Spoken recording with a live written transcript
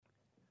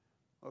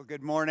Well,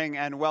 good morning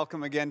and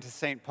welcome again to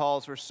St.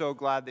 Paul's. We're so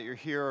glad that you're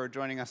here or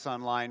joining us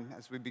online.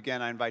 As we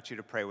begin, I invite you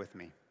to pray with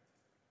me.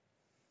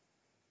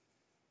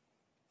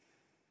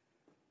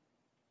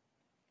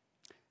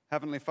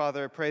 Heavenly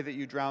Father, I pray that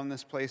you drown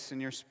this place in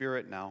your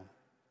Spirit now,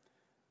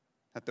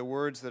 that the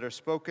words that are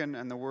spoken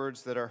and the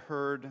words that are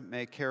heard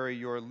may carry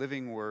your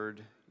living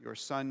word, your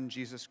Son,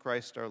 Jesus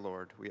Christ our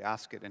Lord. We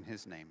ask it in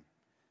his name.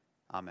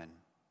 Amen.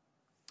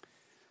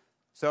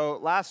 So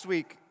last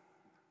week,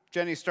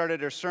 Jenny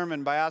started her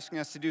sermon by asking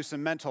us to do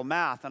some mental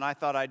math, and I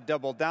thought I'd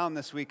double down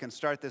this week and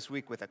start this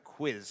week with a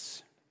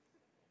quiz.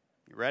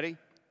 You ready?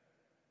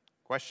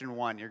 Question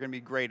 1. You're going to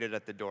be graded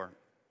at the door.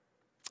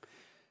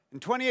 In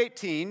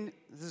 2018,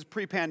 this is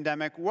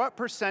pre-pandemic, what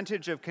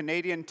percentage of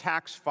Canadian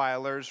tax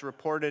filers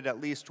reported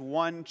at least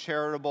one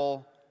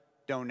charitable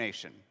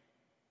donation?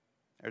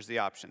 There's the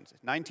options.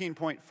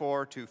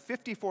 19.4 to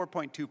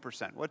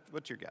 54.2%.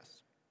 What's your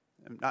guess?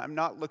 I'm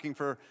not looking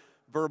for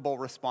verbal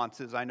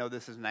responses. I know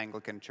this is an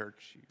Anglican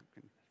church. You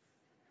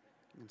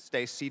can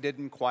stay seated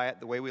and quiet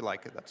the way we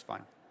like it. That's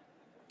fine.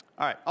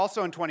 All right.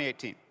 Also in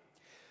 2018,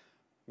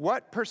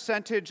 what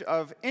percentage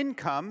of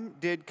income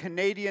did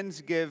Canadians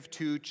give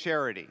to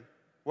charity?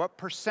 What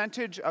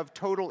percentage of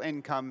total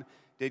income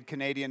did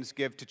Canadians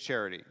give to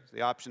charity?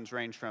 The options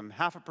range from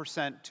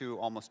 0.5% to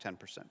almost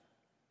 10%.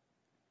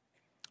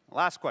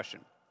 Last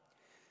question.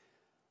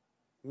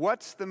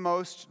 What's the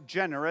most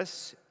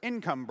generous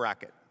income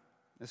bracket?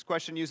 This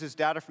question uses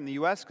data from the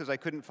US because I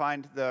couldn't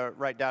find the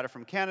right data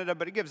from Canada,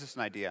 but it gives us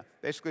an idea.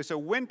 Basically, so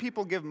when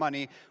people give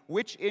money,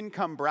 which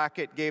income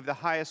bracket gave the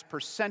highest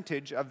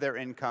percentage of their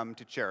income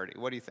to charity?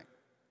 What do you think?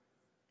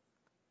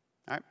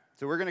 All right,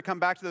 so we're going to come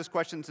back to those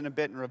questions in a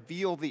bit and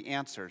reveal the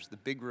answers, the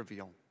big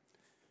reveal.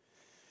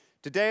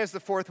 Today is the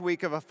 4th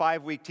week of a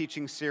 5-week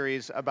teaching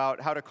series about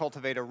how to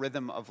cultivate a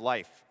rhythm of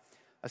life.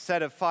 A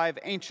set of 5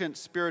 ancient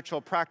spiritual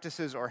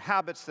practices or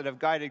habits that have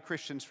guided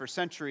Christians for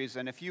centuries.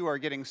 And if you are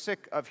getting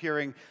sick of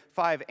hearing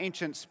 5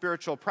 ancient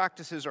spiritual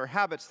practices or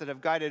habits that have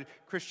guided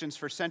Christians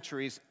for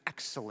centuries,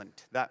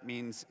 excellent. That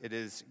means it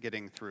is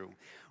getting through,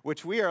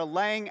 which we are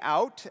laying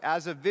out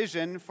as a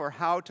vision for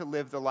how to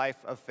live the life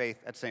of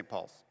faith at St.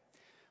 Paul's.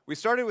 We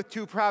started with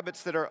 2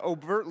 habits that are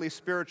overtly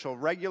spiritual,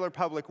 regular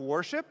public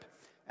worship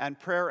and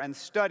prayer and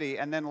study.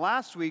 And then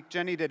last week,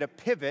 Jenny did a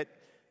pivot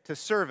to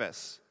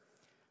service.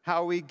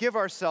 How we give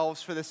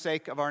ourselves for the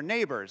sake of our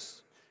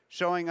neighbors,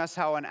 showing us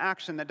how an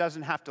action that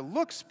doesn't have to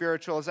look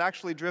spiritual is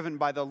actually driven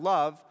by the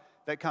love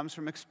that comes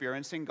from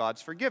experiencing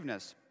God's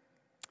forgiveness.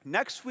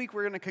 Next week,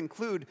 we're going to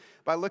conclude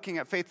by looking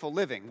at faithful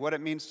living, what it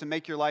means to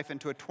make your life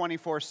into a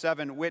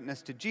 24/7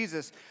 witness to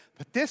Jesus.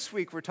 But this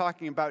week, we're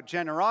talking about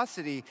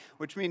generosity,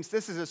 which means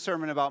this is a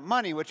sermon about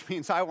money, which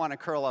means I want to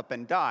curl up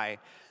and die.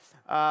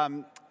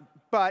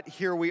 But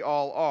here we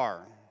all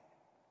are.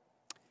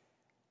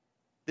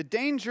 The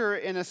danger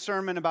in a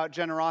sermon about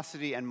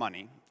generosity and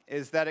money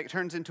is that it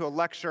turns into a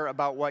lecture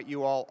about what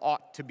you all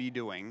ought to be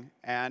doing.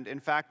 And in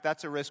fact,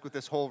 that's a risk with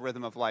this whole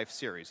Rhythm of Life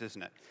series,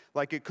 isn't it?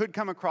 Like it could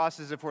come across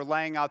as if we're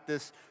laying out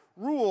this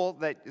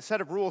set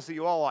of rules that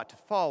you all ought to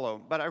follow.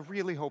 But I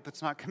really hope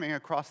it's not coming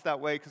across that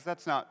way because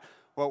that's not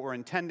what we're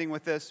intending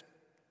with this.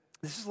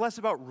 This is less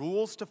about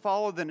rules to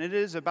follow than it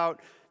is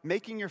about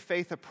making your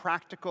faith a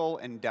practical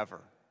endeavor.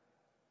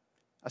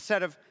 A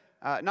set of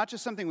not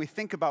just something we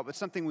think about, but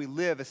something we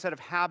live, a set of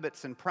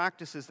habits and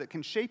practices that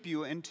can shape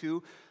you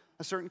into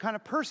a certain kind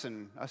of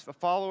person, a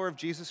follower of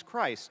Jesus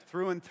Christ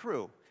through and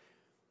through.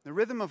 The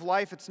rhythm of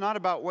life, it's not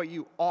about what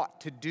you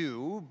ought to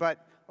do,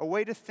 but a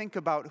way to think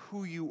about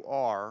who you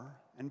are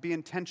and be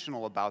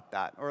intentional about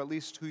that, or at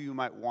least who you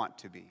might want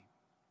to be.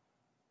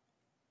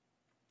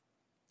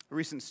 A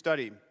recent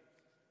study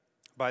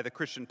by the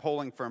Christian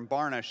polling firm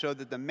Barna showed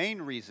that the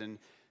main reason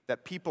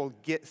that people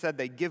said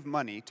they give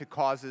money to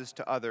causes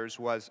to others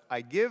was,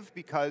 I give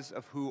because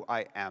of who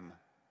I am.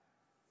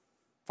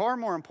 Far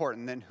more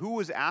important than who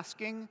was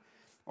asking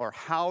or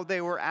how they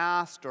were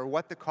asked or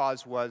what the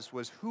cause was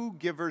who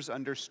givers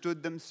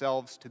understood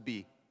themselves to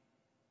be.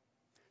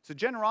 So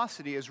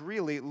generosity is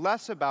really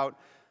less about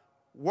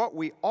what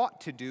we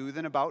ought to do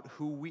than about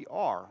who we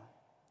are,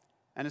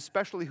 and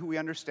especially who we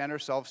understand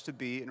ourselves to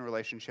be in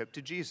relationship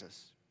to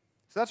Jesus.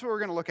 So that's what we're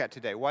going to look at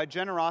today, why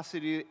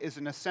generosity is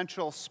an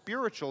essential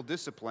spiritual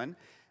discipline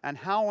and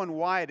how and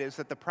why it is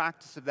that the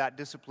practice of that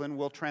discipline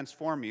will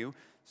transform you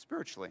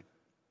spiritually.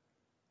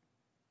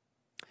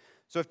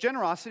 So if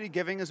generosity,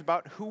 giving is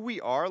about who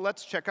we are,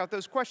 let's check out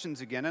those questions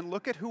again and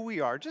look at who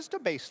we are, just a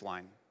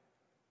baseline.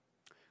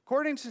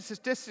 According to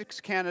Statistics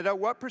Canada,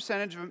 what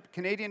percentage of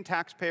Canadian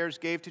taxpayers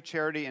gave to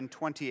charity in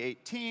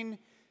 2018?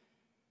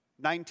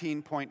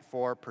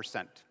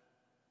 19.4%.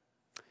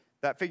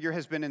 That figure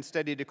has been in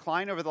steady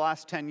decline over the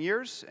last 10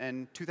 years.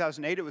 In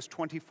 2008, it was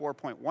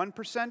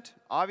 24.1%.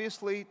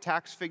 Obviously,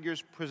 tax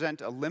figures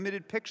present a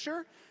limited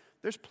picture.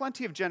 There's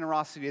plenty of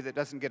generosity that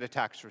doesn't get a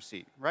tax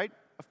receipt, right?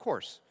 Of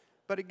course,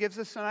 but it gives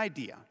us an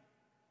idea.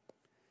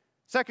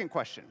 Second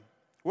question,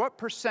 what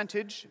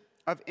percentage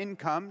of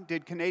income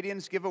did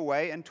Canadians give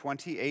away in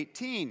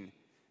 2018?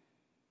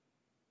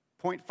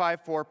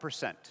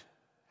 0.54%,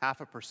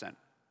 0.5%.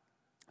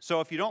 So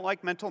if you don't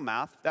like mental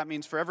math, that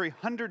means for every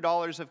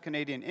 $100 of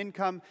Canadian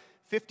income,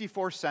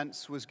 54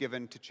 cents was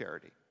given to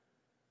charity.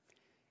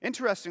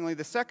 Interestingly,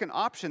 the second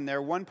option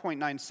there,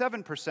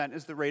 1.97%,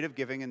 is the rate of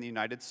giving in the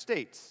United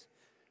States.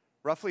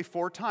 Roughly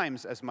 4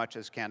 times as much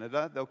as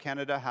Canada, though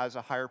Canada has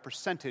a higher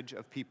percentage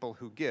of people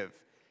who give.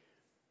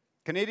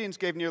 Canadians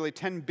gave nearly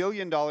 $10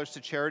 billion to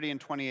charity in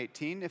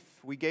 2018. If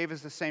we gave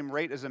as the same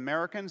rate as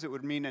Americans, it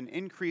would mean an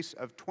increase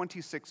of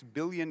 $26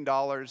 billion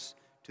to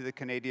the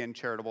Canadian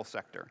charitable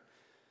sector.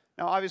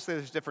 Now, obviously,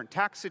 there's different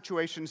tax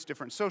situations,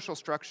 different social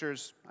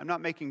structures. I'm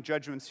not making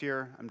judgments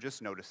here, I'm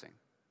just noticing.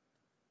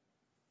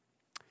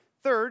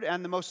 Third,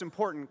 and the most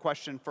important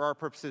question for our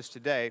purposes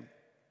today,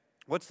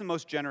 what's the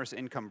most generous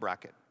income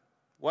bracket?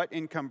 What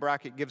income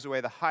bracket gives away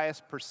the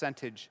highest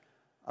percentage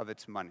of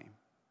its money?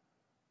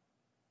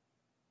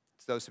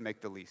 It's those who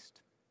make the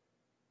least.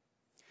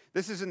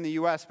 This is in the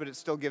US, but it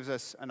still gives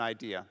us an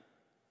idea.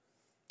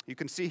 You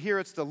can see here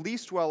it's the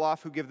least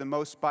well-off who give the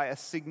most by a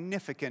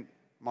significant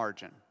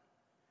margin.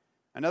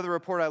 Another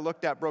report I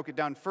looked at broke it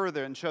down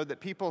further and showed that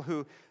people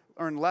who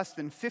earn less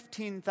than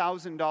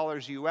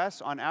 $15,000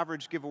 US on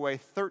average give away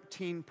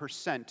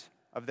 13%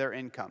 of their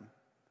income.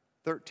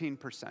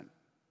 13%.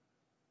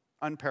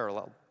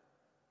 Unparalleled.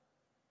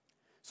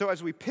 So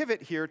as we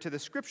pivot here to the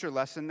scripture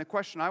lesson, the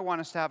question I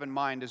want us to have in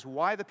mind is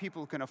why the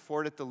people who can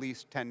afford it the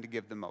least tend to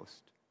give the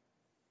most.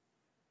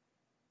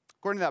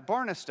 According to that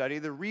Barna study,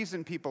 the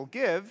reason people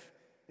give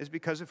is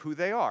because of who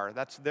they are.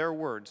 That's their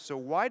words. So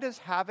why does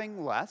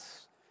having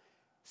less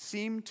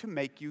seem to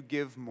make you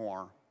give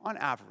more on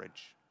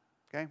average?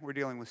 Okay, we're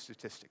dealing with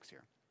statistics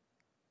here.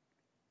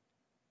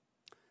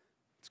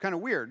 It's kind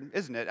of weird,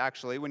 isn't it,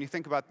 actually, when you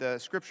think about the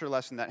scripture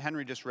lesson that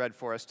Henry just read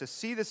for us, to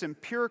see this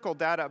empirical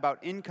data about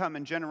income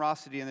and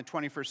generosity in the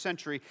 21st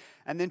century,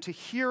 and then to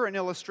hear an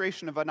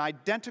illustration of an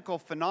identical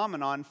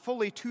phenomenon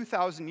fully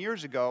 2,000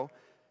 years ago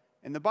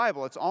in the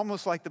Bible. It's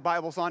almost like the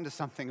Bible's onto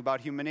something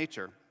about human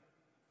nature.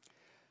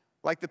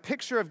 Like the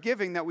picture of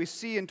giving that we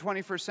see in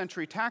 21st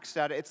century tax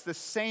data, it's the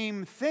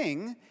same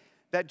thing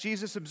that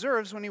Jesus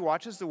observes when he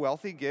watches the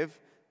wealthy give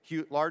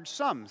large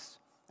sums,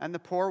 and the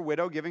poor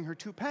widow giving her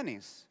 2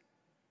 pennies.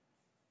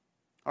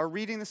 Our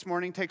reading this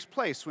morning takes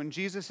place when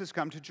Jesus has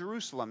come to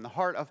Jerusalem, the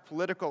heart of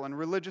political and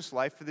religious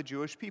life for the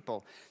Jewish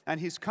people. And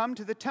he's come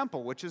to the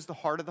temple, which is the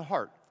heart of the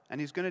heart.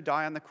 And he's going to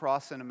die on the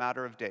cross in a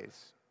matter of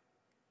days.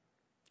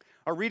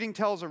 Our reading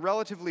tells a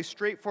relatively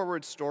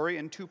straightforward story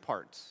in 2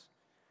 parts.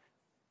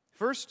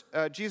 First,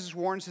 Jesus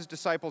warns his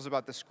disciples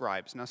about the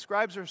scribes. Now,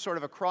 scribes are sort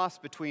of a cross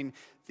between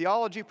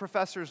theology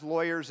professors,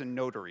 lawyers, and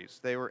notaries.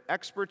 They were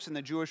experts in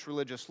the Jewish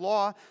religious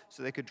law,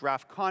 so they could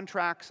draft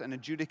contracts and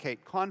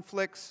adjudicate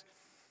conflicts.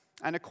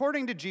 And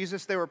according to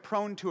Jesus, they were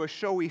prone to a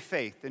showy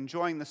faith,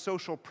 enjoying the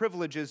social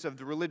privileges of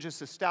the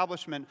religious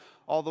establishment,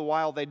 all the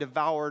while they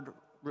devoured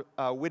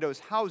widows'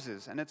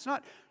 houses. And it's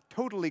not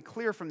totally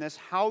clear from this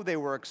how they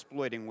were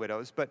exploiting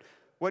widows, but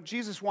what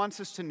Jesus wants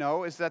us to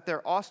know is that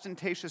their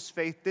ostentatious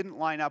faith didn't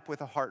line up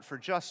with a heart for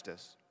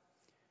justice.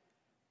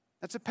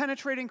 That's a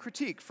penetrating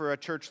critique for a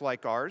church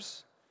like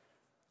ours,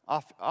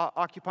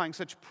 occupying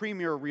such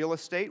premier real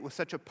estate with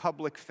such a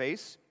public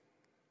face,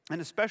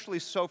 and especially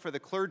so for the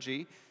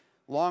clergy.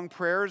 Long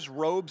prayers,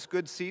 robes,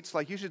 good seats,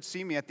 like you should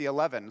see me at the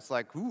 11. It's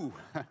like, ooh,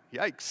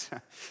 yikes.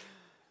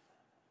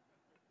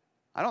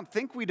 I don't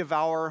think we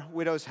devour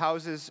widows'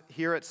 houses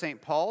here at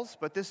St. Paul's,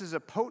 but this is a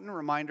potent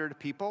reminder to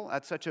people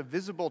at such a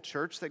visible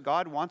church that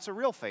God wants a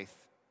real faith,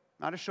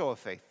 not a show of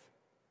faith.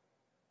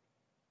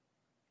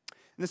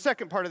 In the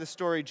second part of the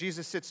story,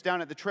 Jesus sits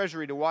down at the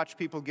treasury to watch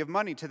people give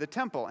money to the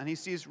temple, and he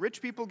sees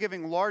rich people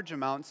giving large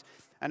amounts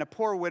and a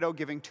poor widow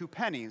giving 2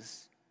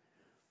 pennies.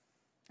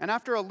 And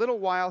after a little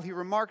while, he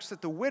remarks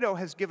that the widow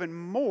has given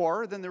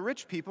more than the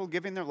rich people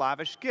giving their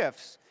lavish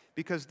gifts,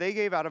 because they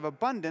gave out of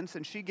abundance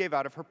and she gave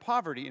out of her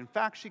poverty. In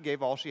fact, she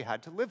gave all she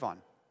had to live on.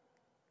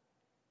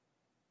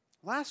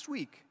 Last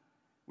week,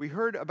 we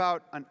heard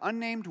about an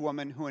unnamed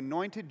woman who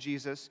anointed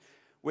Jesus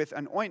with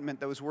an ointment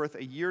that was worth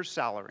a year's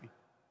salary.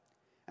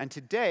 And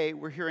today,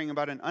 we're hearing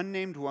about an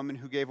unnamed woman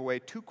who gave away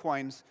 2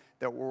 coins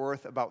that were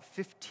worth about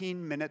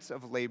 15 minutes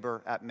of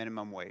labor at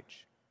minimum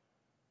wage.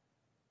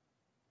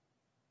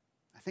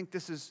 I think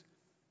this is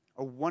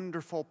a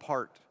wonderful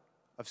part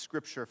of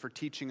Scripture for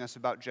teaching us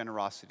about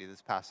generosity,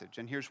 this passage.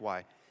 And here's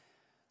why.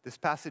 This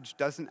passage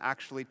doesn't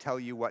actually tell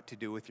you what to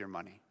do with your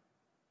money.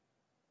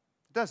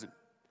 It doesn't.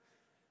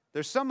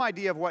 There's some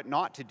idea of what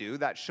not to do,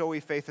 that showy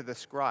faith of the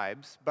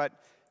scribes, but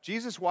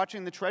Jesus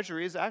watching the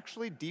treasury is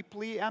actually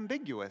deeply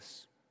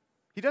ambiguous.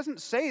 He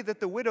doesn't say that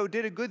the widow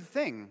did a good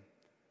thing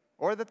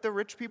or that the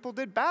rich people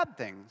did bad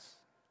things.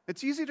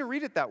 It's easy to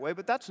read it that way,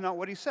 but that's not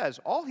what he says.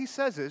 All he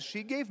says is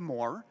she gave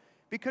more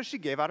because she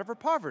gave out of her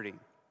poverty.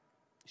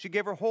 She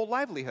gave her whole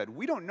livelihood.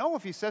 We don't know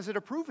if he says it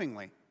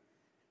approvingly.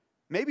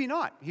 Maybe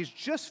not. He's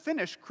just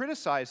finished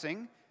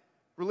criticizing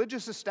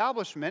religious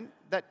establishment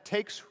that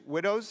takes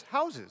widows'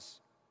 houses.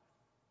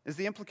 Is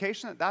the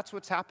implication that that's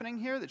what's happening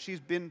here? That she's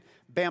been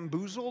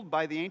bamboozled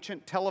by the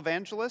ancient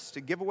televangelists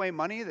to give away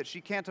money that she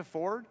can't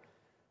afford,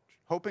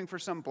 hoping for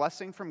some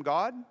blessing from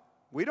God?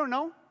 We don't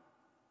know.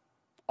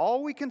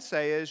 All we can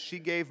say is she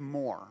gave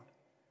more.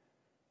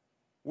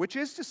 Which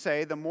is to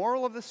say, the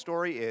moral of the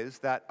story is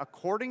that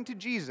according to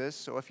Jesus,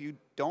 so if you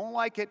don't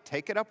like it,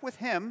 take it up with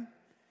him.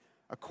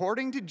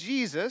 According to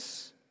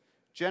Jesus,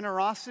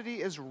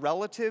 generosity is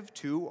relative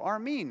to our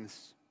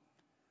means.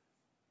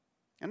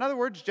 In other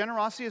words,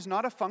 generosity is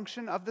not a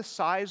function of the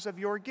size of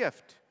your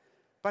gift,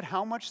 but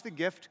how much the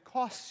gift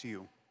costs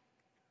you.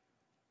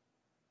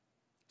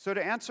 So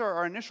to answer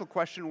our initial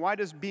question, why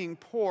does being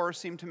poor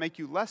seem to make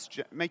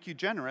you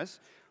generous?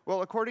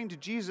 Well, according to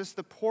Jesus,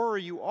 the poorer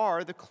you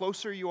are, the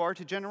closer you are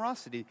to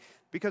generosity,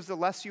 because the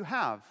less you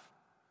have.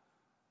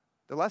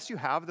 The less you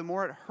have, the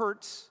more it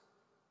hurts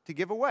to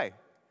give away.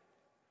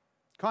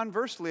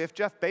 Conversely, if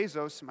Jeff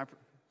Bezos, is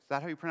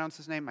that how you pronounce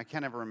his name? I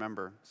can't ever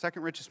remember.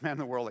 Second richest man in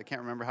the world, I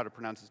can't remember how to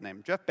pronounce his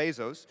name. Jeff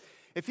Bezos,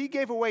 if he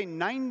gave away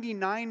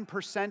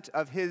 99%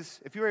 of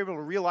if you were able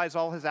to realize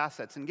all his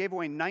assets and gave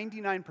away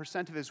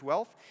 99% of his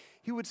wealth,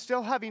 he would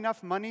still have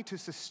enough money to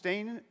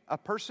sustain a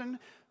person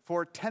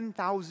for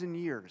 10,000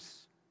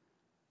 years.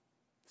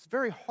 It's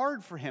very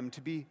hard for him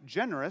to be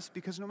generous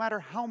because no matter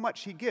how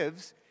much he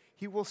gives,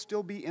 he will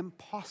still be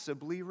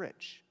impossibly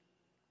rich.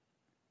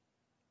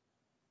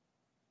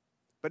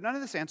 But none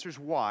of this answers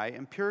why,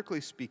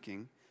 empirically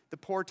speaking, the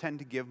poor tend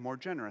to give more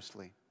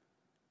generously.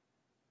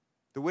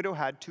 The widow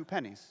had 2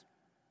 pennies.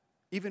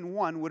 Even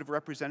one would have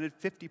represented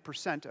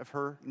 50% of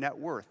her net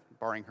worth,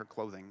 barring her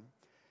clothing.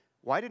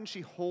 Why didn't she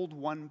hold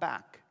one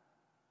back?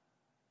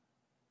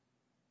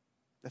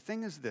 The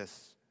thing is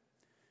this: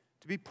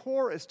 to be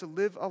poor is to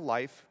live a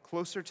life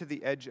closer to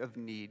the edge of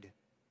need,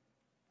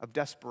 of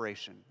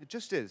desperation. It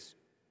just is.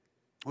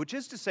 Which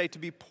is to say, to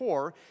be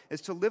poor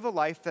is to live a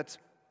life that's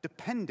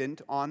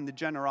dependent on the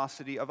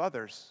generosity of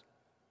others,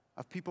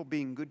 of people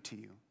being good to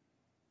you.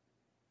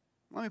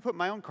 Let me put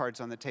my own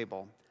cards on the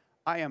table.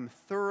 I am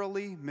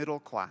thoroughly middle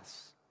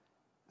class,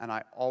 and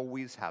I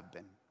always have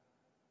been.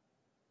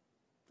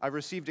 I've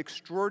received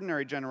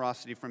extraordinary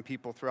generosity from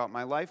people throughout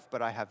my life,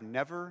 but I have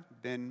never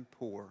been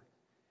poor.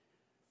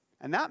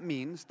 And that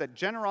means that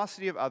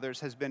generosity of others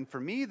has been, for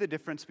me, the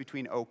difference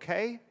between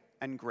okay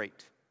and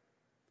great.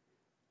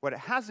 What it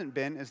hasn't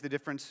been is the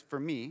difference for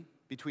me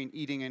between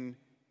eating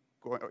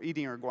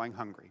or going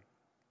hungry,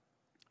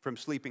 from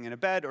sleeping in a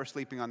bed or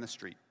sleeping on the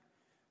street,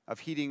 of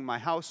heating my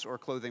house or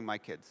clothing my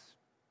kids.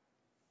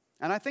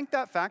 And I think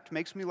that fact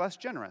makes me less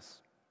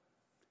generous,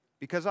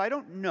 because I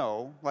don't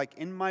know, like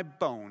in my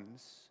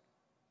bones,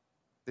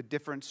 the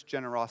difference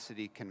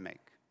generosity can make.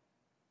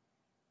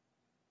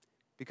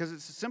 Because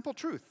it's a simple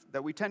truth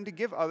that we tend to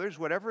give others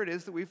whatever it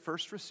is that we've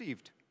first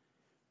received.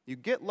 You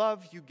get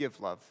love, you give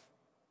love.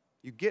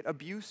 You get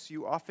abuse,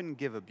 you often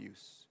give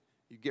abuse.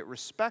 You get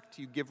respect,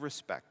 you give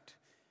respect.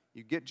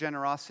 You get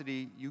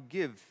generosity, you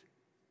give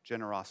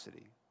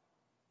generosity.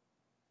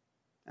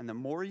 And the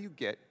more you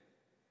get,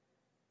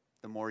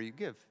 the more you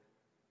give.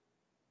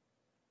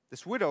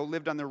 This widow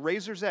lived on the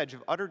razor's edge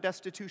of utter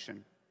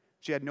destitution.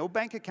 She had no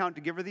bank account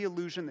to give her the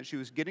illusion that she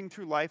was getting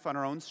through life on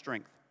her own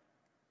strength.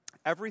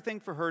 Everything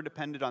for her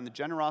depended on the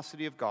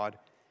generosity of God,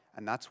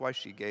 and that's why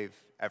she gave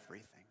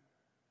everything.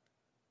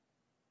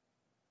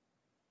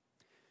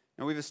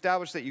 Now, we've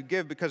established that you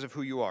give because of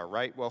who you are,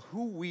 right? Well,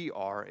 who we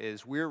are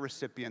is we're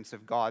recipients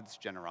of God's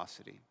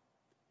generosity.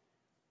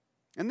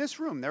 In this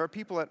room, there are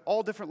people at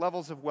all different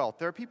levels of wealth.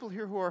 There are people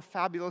here who are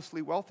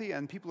fabulously wealthy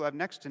and people who have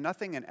next to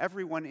nothing and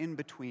everyone in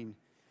between.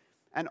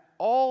 And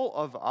all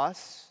of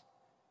us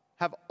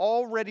have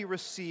already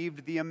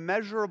received the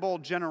immeasurable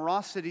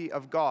generosity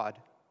of God.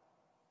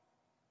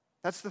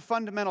 That's the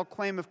fundamental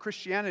claim of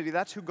Christianity.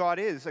 That's who God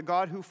is, a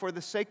God who, for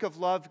the sake of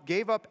love,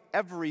 gave up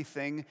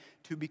everything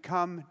to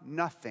become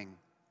nothing.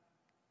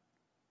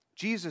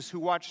 Jesus, who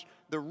watched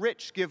the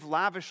rich give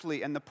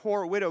lavishly and the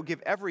poor widow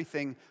give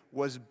everything,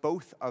 was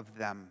both of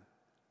them.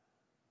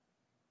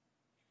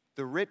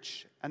 The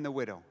rich and the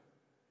widow.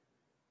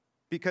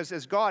 Because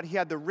as God, he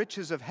had the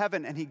riches of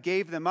heaven and he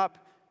gave them up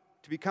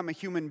to become a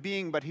human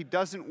being, but he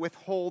doesn't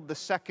withhold the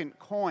second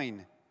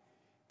coin.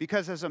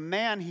 Because as a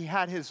man, he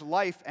had his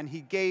life and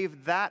he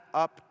gave that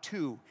up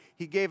too.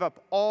 He gave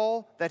up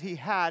all that he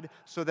had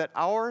so that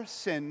our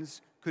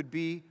sins could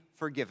be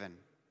forgiven.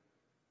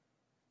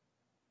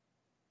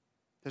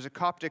 There's a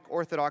Coptic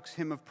Orthodox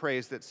hymn of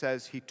praise that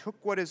says, "He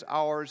took what is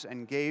ours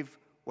and gave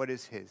what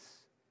is his."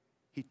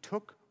 He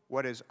took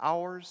what is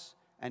ours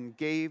and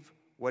gave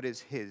what is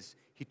his.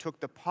 He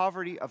took the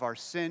poverty of our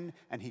sin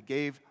and he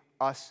gave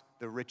us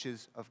the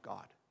riches of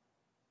God.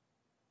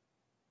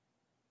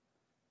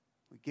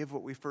 We give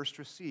what we first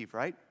receive,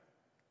 right?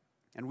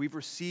 And we've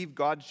received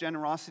God's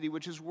generosity,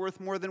 which is worth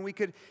more than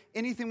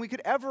anything we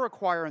could ever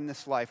acquire in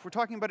this life. We're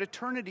talking about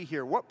eternity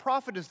here. What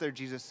profit is there,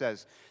 Jesus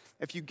says,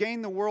 if you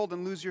gain the world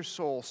and lose your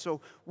soul? So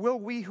will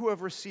we who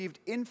have received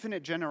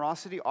infinite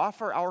generosity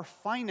offer our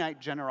finite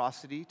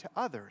generosity to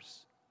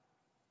others?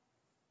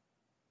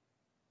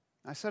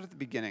 I said at the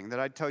beginning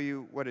that I'd tell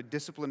you what a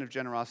discipline of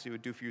generosity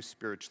would do for you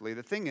spiritually.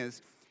 The thing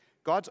is,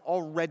 God's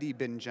already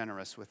been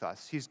generous with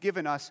us. He's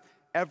given us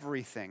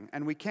everything,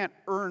 and we can't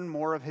earn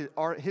more of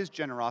his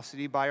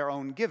generosity by our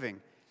own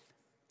giving.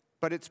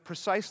 But it's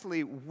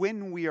precisely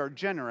when we are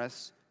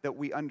generous that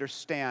we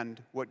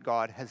understand what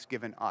God has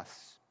given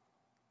us.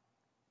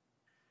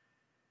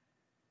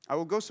 I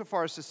will go so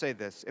far as to say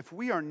this: if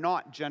we are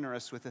not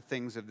generous with the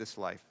things of this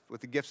life, with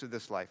the gifts of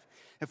this life,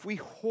 if we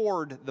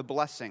hoard the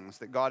blessings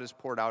that God has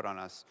poured out on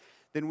us,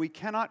 then we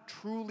cannot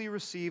truly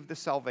receive the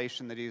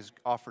salvation that He has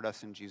offered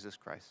us in Jesus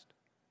Christ.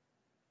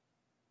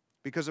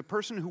 Because a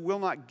person who will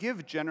not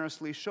give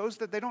generously shows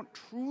that they don't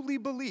truly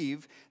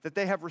believe that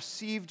they have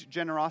received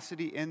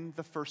generosity in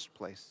the first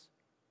place.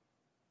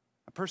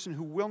 A person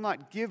who will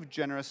not give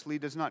generously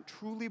does not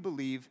truly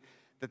believe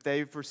that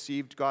they've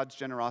received God's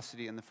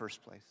generosity in the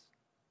first place.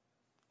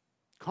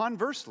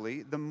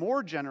 Conversely, the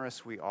more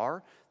generous we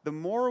are, the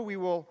more we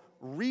will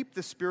reap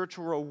the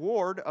spiritual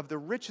reward of the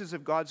riches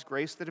of God's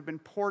grace that have been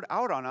poured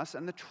out on us,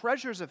 and the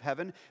treasures of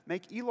heaven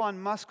make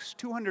Elon Musk's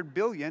 200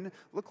 billion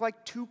look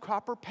like 2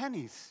 copper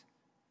pennies.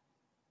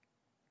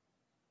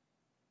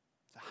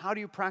 So how do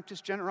you practice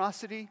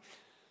generosity?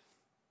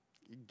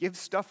 You give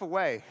stuff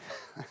away.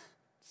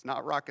 It's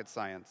not rocket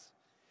science.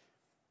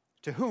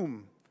 To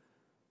whom?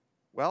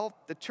 Well,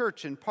 the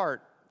church in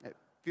part. It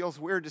feels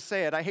weird to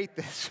say it. I hate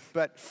this,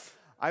 but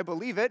I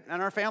believe it,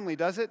 and our family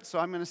does it, so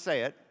I'm going to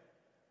say it.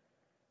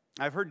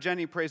 I've heard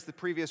Jenny praise the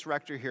previous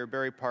rector here,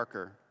 Barry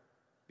Parker,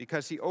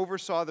 because he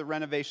oversaw the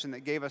renovation that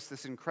gave us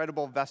this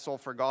incredible vessel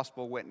for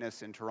gospel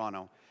witness in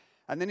Toronto.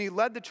 And then he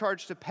led the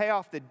charge to pay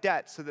off the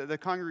debt so that the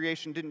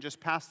congregation didn't just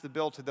pass the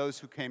bill to those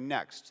who came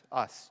next,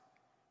 us.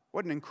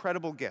 What an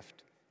incredible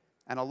gift.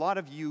 And a lot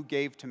of you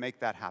gave to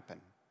make that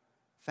happen.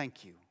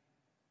 Thank you.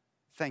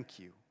 Thank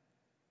you.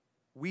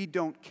 We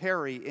don't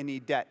carry any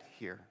debt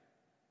here,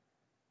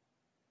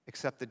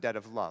 except the debt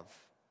of love.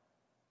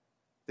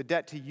 The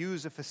debt to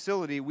use a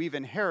facility we've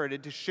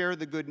inherited to share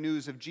the good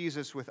news of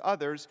Jesus with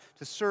others,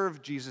 to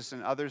serve Jesus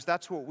and others.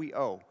 That's what we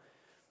owe.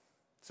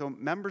 So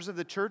members of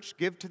the church,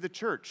 give to the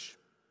church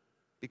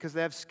because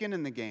they have skin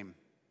in the game.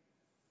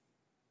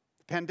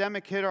 The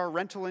pandemic hit our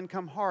rental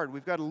income hard.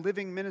 We've got a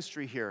living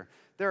ministry here.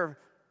 There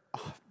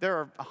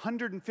are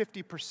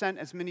 150%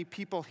 as many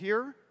people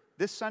here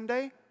this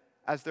Sunday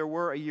as there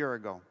were a year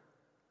ago.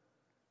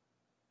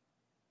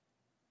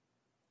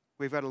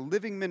 We've got a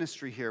living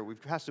ministry here.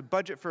 We've passed a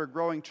budget for a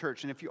growing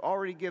church. And if you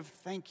already give,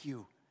 thank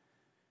you.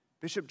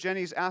 Bishop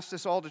Jenny's asked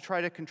us all to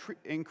try to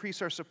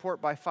increase our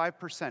support by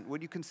 5%.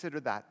 Would you consider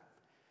that?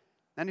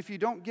 And if you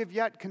don't give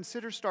yet,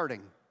 consider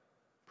starting.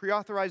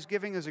 Pre-authorized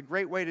giving is a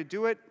great way to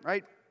do it,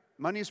 right?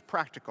 Money is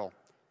practical.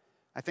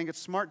 I think it's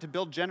smart to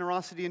build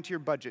generosity into your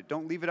budget.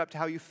 Don't leave it up to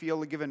how you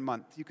feel a given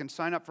month. You can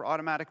sign up for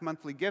automatic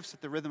monthly gifts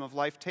at the Rhythm of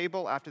Life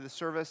table after the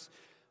service,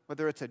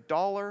 whether it's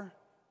 $1 or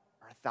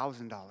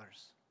 $1,000.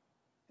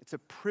 It's a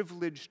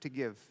privilege to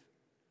give.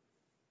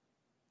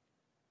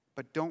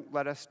 But don't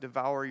let us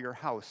devour your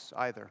house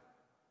either,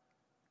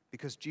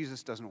 because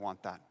Jesus doesn't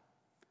want that.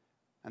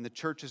 And the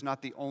church is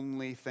not the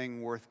only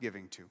thing worth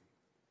giving to.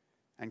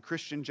 And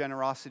Christian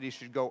generosity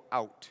should go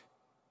out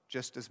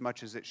just as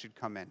much as it should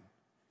come in.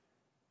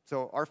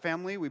 So our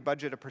family, we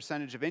budget a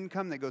percentage of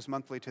income that goes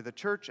monthly to the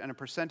church and a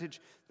percentage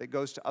that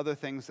goes to other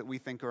things that we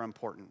think are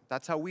important.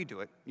 That's how we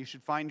do it. You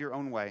should find your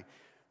own way.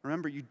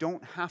 Remember, you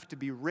don't have to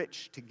be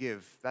rich to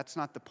give. That's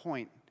not the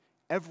point.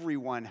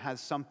 Everyone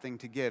has something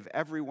to give.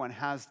 Everyone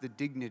has the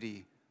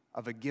dignity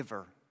of a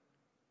giver.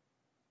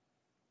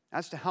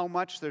 As to how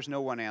much, there's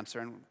no one answer,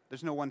 and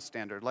there's no one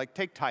standard. Like,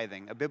 take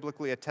tithing, a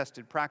biblically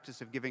attested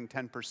practice of giving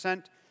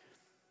 10%.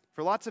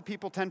 For lots of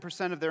people,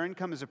 10% of their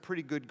income is a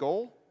pretty good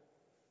goal.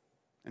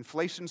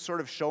 Inflation's sort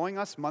of showing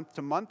us month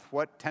to month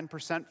what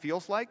 10%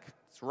 feels like.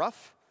 It's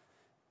rough.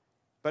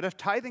 But if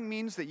tithing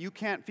means that you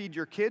can't feed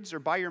your kids or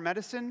buy your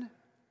medicine,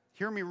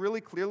 hear me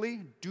really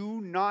clearly,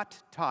 do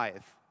not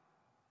tithe.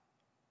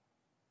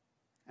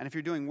 And if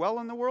you're doing well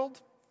in the world,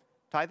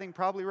 tithing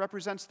probably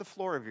represents the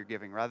floor of your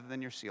giving rather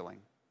than your ceiling.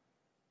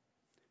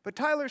 But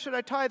Tyler, should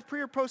I tithe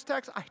pre or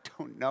post-tax? I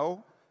don't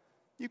know.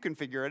 You can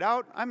figure it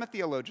out. I'm a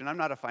theologian. I'm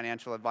not a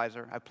financial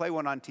advisor. I play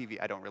one on TV.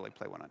 I don't really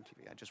play one on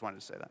TV. I just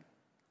wanted to say that.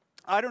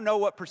 I don't know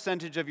what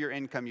percentage of your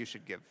income you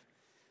should give.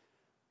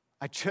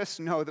 I just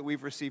know that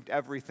we've received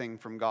everything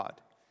from God,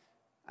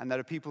 and that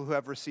a people who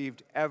have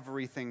received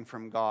everything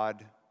from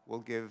God will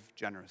give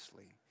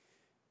generously,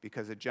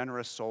 because a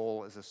generous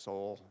soul is a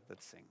soul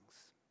that sings.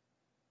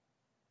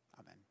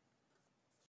 Amen.